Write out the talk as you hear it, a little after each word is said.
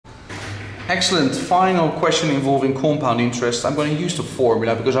Excellent. Final question involving compound interest. I'm going to use the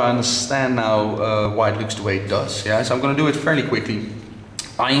formula because I understand now why it looks the way it does. Yeah, so I'm going to do it fairly quickly.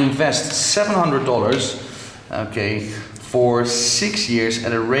 I invest $700, okay, for 6 years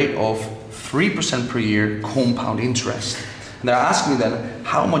at a rate of 3% per year compound interest. And they're asking me then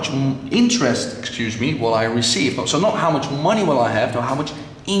how much interest, will I receive? So not how much money will I have, no, how much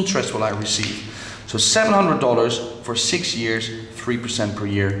interest will I receive? So $700 for 6 years, 3% per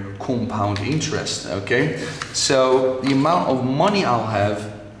year compound interest, okay? So the amount of money I'll have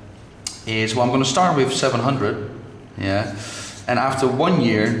is, well, I'm going to start with 700, yeah? And after 1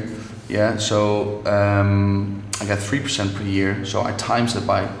 year, yeah, so I get 3% per year, so I times it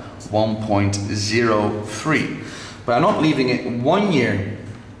by 1.03. But I'm not leaving it 1 year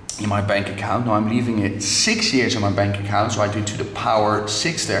in my bank account. No, I'm leaving it 6 years in my bank account, so I do to the power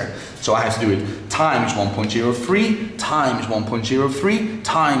 6 there. So I have to do it times 1.03, times 1.03,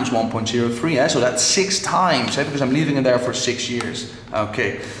 times 1.03, yeah? So that's 6 times, yeah? Because I'm leaving it there for 6 years.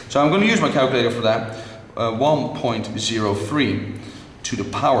 Okay, so I'm going to use my calculator for that. 1.03 to the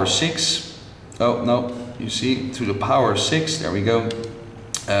power 6, oh no, you see, to the power 6, there we go,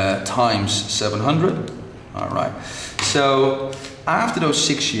 times 700. All right, so after those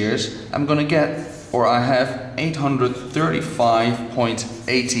 6 years, I'm gonna get, or I have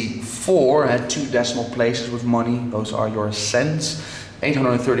 835.84, at 2 decimal places with money, those are your cents,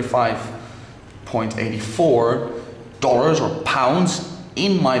 $835.84 or pounds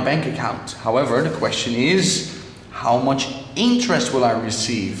in my bank account. However, the question is, how much interest will I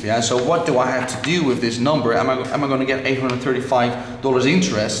receive? Yeah, so what do I have to do with this number? Am I going to get $835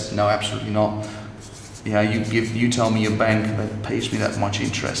 interest? No, absolutely not. Yeah, you tell me a bank that pays me that much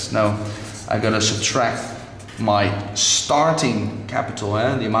interest. No, I got to subtract my starting capital,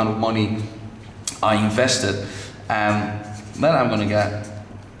 the amount of money I invested, and then I'm going to get,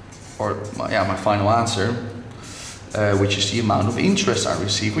 my final answer, which is the amount of interest I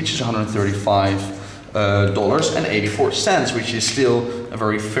receive, which is $135.84, which is still a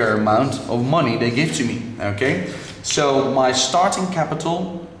very fair amount of money they give to me. Okay, so my starting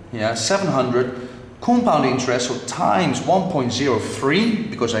capital, 700, compound interest, so times 1.03,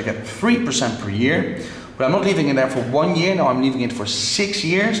 because I get 3% per year. But I'm not leaving it there for 1 year, now I'm leaving it for 6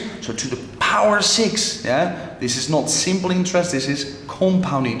 years, so to the power 6, yeah? This is not simple interest, this is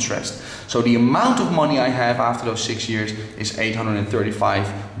compound interest. So the amount of money I have after those 6 years is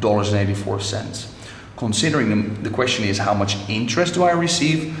 $835.84. Considering the question is how much interest do I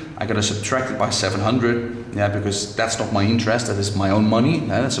receive, I gotta subtract it by 700, yeah, because that's not my interest, that is my own money,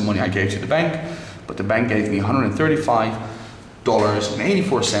 that's the money I gave to the bank, but the bank gave me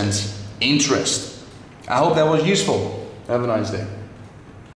 $135.84 interest. I hope that was useful. Have a nice day.